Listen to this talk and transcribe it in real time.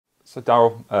So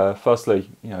Daryl, firstly,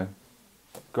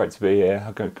 great to be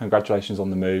here. Congratulations on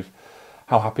the move.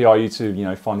 How happy are you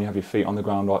to, finally have your feet on the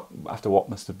ground after what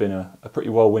must have been a pretty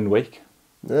whirlwind week?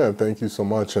 Yeah, thank you so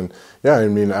much. And yeah, I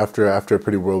mean, after a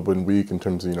pretty whirlwind week in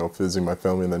terms of visiting my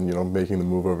family and then making the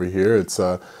move over here, it's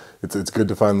good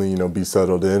to finally be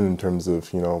settled in terms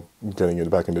of getting it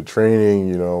back into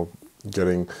training,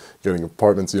 getting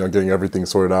apartments, getting everything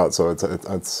sorted out. So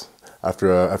it's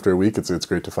after a week, it's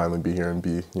great to finally be here and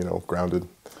be grounded.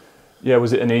 Yeah,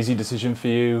 was it an easy decision for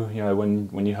you?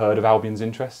 When you heard of Albion's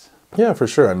interest? Yeah, for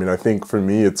sure. I mean, I think for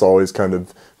me, it's always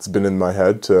it's been in my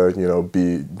head to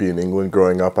be in England.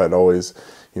 Growing up, I'd always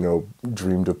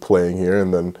dreamed of playing here,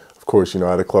 and then of course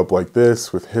at a club like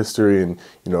this with history and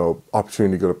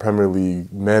opportunity to go to Premier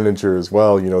League, manager as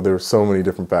well. There were so many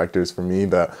different factors for me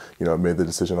that made the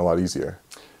decision a lot easier.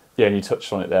 Yeah, and you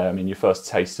touched on it there. I mean, your first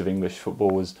taste of English football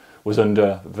was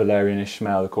under Valérien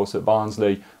Ismaël, of course, at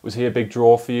Barnsley. Was he a big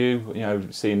draw for you?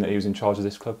 Seeing that he was in charge of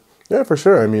this club. Yeah, for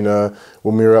sure. I mean,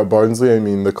 when we were at Barnsley, I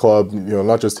mean, the club,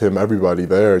 not just him, everybody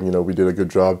there, we did a good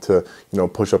job to,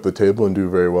 push up the table and do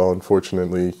very well.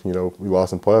 Unfortunately, we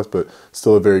lost in playoffs, but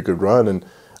still a very good run. And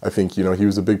I think, he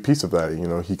was a big piece of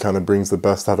that. He kind of brings the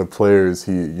best out of players.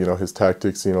 He, his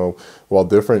tactics, while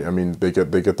different, I mean, they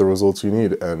get the results you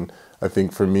need. And I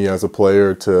think for me as a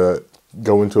player to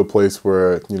go into a place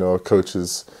where, a coach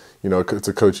is, it's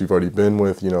a coach you've already been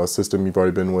with, a system you've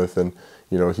already been with, and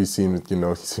he seems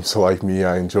to like me.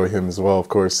 I enjoy him as well, of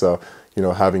course. So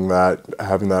having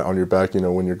that on your back,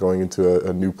 when you're going into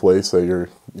a new place that you're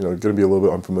going to be a little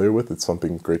bit unfamiliar with, it's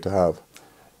something great to have.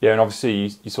 Yeah, and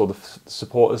obviously you saw the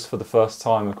supporters for the first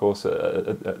time, of course,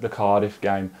 at the Cardiff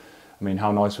game. I mean,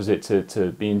 how nice was it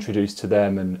to be introduced to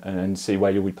them and see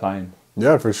where you'll be playing?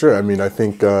 Yeah, for sure. I mean, I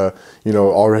think,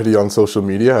 already on social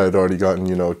media, I had already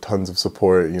gotten, tons of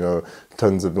support,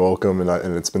 tons of welcome,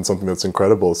 and it's been something that's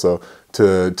incredible. So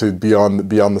to be on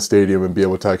the stadium and be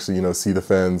able to actually, see the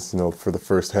fans, for the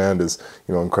first hand is,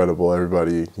 incredible.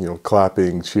 Everybody,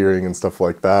 clapping, cheering and stuff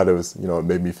like that. It was, it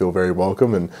made me feel very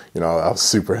welcome, and, I was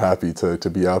super happy to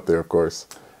be out there, of course.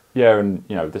 Yeah, and,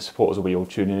 the supporters will be all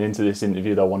tuning into this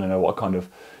interview. They'll want to know what kind of,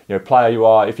 player you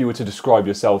are. If you were to describe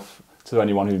yourself to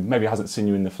anyone who maybe hasn't seen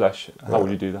you in the flesh, how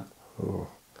would you do that? Oh,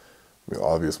 the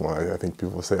obvious one. I think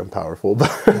people say I'm powerful, but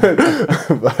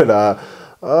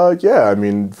yeah. I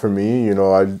mean, for me,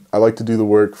 I like to do the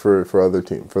work for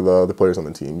the other players on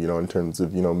the team. In terms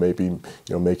of maybe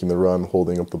making the run,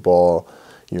 holding up the ball,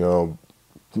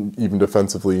 even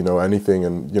defensively, anything.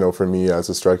 And for me as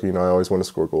a striker, I always want to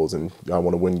score goals and I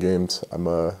want to win games. I'm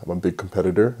a big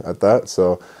competitor at that,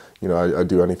 so I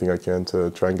do anything I can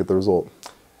to try and get the result.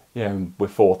 Yeah, and we're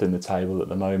fourth in the table at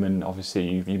the moment.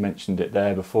 Obviously, you mentioned it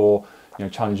there before,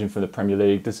 challenging for the Premier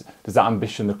League. Does that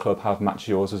ambition the club have match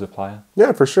yours as a player?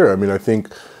 Yeah, for sure. I mean, I think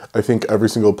every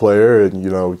single player, and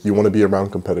you want to be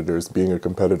around competitors, being a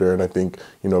competitor. And I think,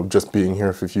 just being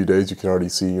here for a few days, you can already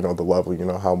see, the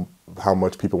level, how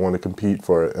much people want to compete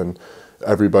for it. And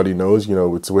everybody knows,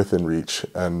 it's within reach.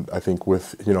 And I think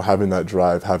with, having that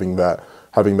drive, having that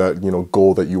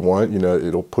goal that you want,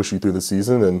 it'll push you through the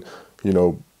season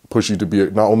and, push you to be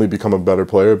not only become a better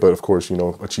player, but of course,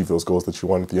 achieve those goals that you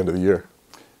want at the end of the year.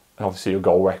 And obviously, your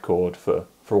goal record for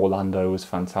Orlando was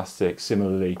fantastic.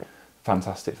 Similarly,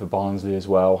 fantastic for Barnsley as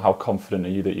well. How confident are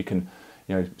you that you can,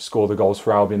 score the goals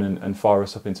for Albion and fire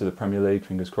us up into the Premier League?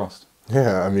 Fingers crossed.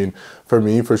 Yeah, I mean, for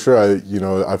me, for sure,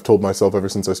 I've told myself ever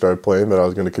since I started playing that I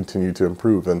was going to continue to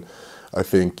improve. And I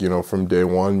think, from day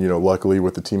one, luckily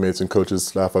with the teammates and coaches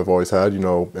staff I've always had,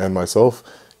 and myself,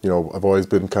 I've always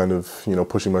been kind of,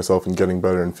 pushing myself and getting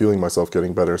better and feeling myself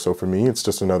getting better. So for me, it's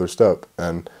just another step.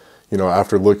 And,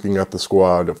 after looking at the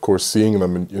squad, of course, seeing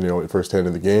them, firsthand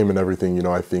in the game and everything,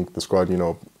 I think the squad,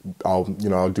 I'll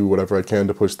do whatever I can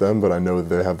to push them, but I know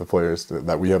that they have the players,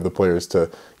 that we have the players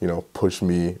to, push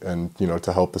me and,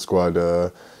 to help the squad,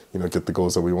 get the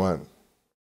goals that we want.